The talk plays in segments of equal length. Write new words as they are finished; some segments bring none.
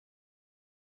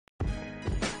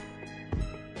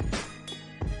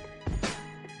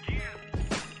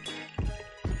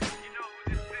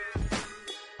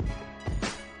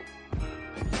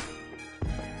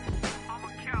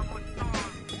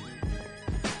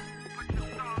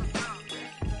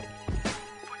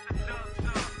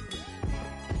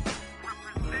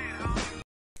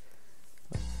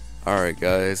Alright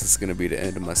guys, it's gonna be the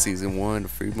end of my season 1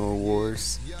 of Freemode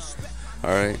Wars.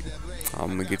 Alright, I'm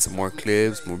gonna get some more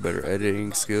clips, more better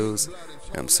editing skills, and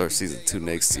I'm gonna start season 2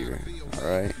 next year.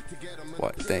 Alright?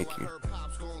 What? Thank you.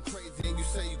 You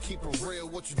say you keep it real,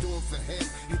 what you doing for him?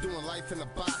 You doing life in a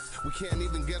box. We can't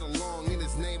even get along, in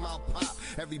his name I'll pop.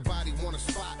 Everybody want a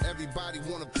spot, everybody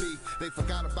want a beat. They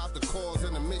forgot about the cause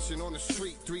and the mission on the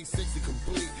street. 360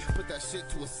 complete, put that shit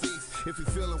to a cease. If you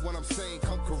feeling what I'm saying,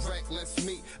 come correct, let's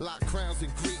meet. Lock crowns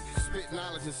and greet, spit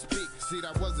knowledge and speak. See,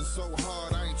 that wasn't so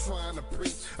hard, I ain't trying to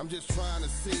preach. I'm just trying to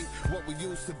see what we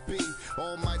used to be.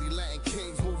 Almighty Latin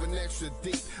kings moving extra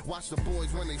deep. Watch the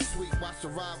boys when they sweep, watch the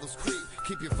rivals creep.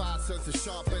 Keep your 5 senses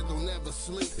sharp and they'll never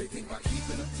sleep. They think by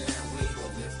keeping them down, we ain't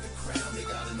gon' lift the crown. They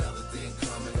got another thing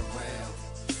coming around.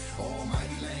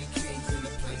 Almighty Land Kings in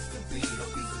the place to be.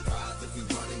 Don't be surprised if we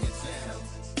running your town.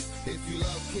 If you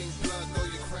love King Blood, throw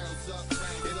your crowns up.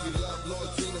 If you love Lord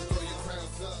Gino, throw your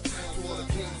crowns up. To all the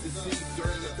kings deceased, you're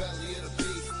in the belly of the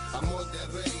beast. I'm on that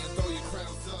way and throw your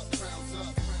crowns up, crowns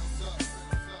up, crowns up.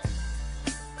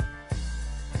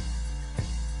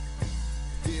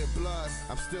 Dear blood,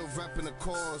 I'm still repping the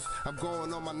cause. I'm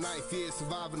going on my 9th year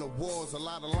surviving the wars. A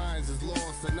lot of lions is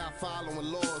lost, they're not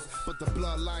following laws. But the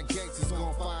bloodline gangsters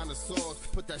gon' find the source.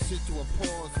 Put that shit to a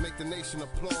pause, make the nation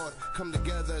applaud. Come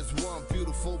together as one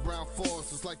beautiful brown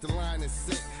force. It's like the line is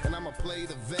sick, and I'ma play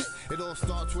the vet. It all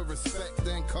starts with respect,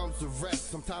 then comes the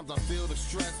rest. Sometimes I feel the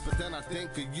stress, but then I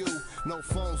think of you. No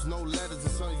phones, no letters,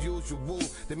 it's unusual.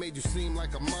 They made you seem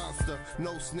like a monster,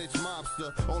 no snitch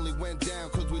mobster. Only went down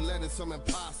cause we let in some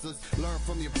imposters. Learn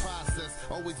from your process,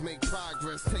 always make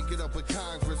progress. Take it up with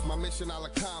Congress, my mission I'll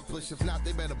accomplish. If not,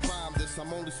 they better bomb this.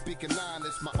 I'm only speaking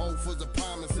honest, my oath was a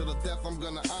promise. Till the death I'm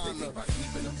gonna honor. They think by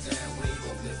keeping them down, we ain't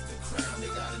gon' lift the crown. They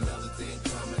got another thing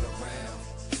coming around.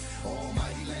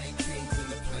 Almighty Land Kings in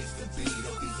the place to be.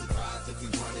 Don't be surprised if we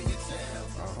running your town.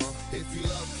 If you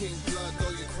love King Blood,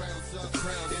 throw your crowns up.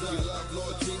 If you love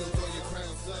Lord Gino, throw your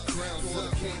crowns up. Crowns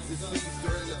up. Kings deceased,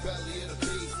 they're in the belly of the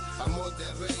beast. I'm on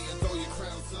that way and throw your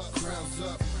crowns up, crowns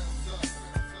up.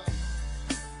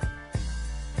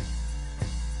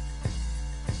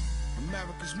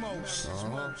 America's most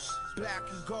black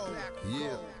and gold.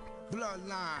 Yeah.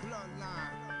 Bloodline.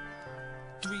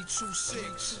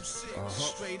 326.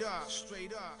 Straight up.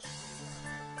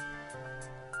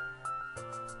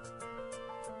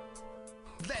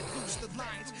 Let loose the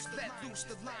lines. Let loose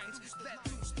the lines.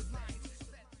 Let loose the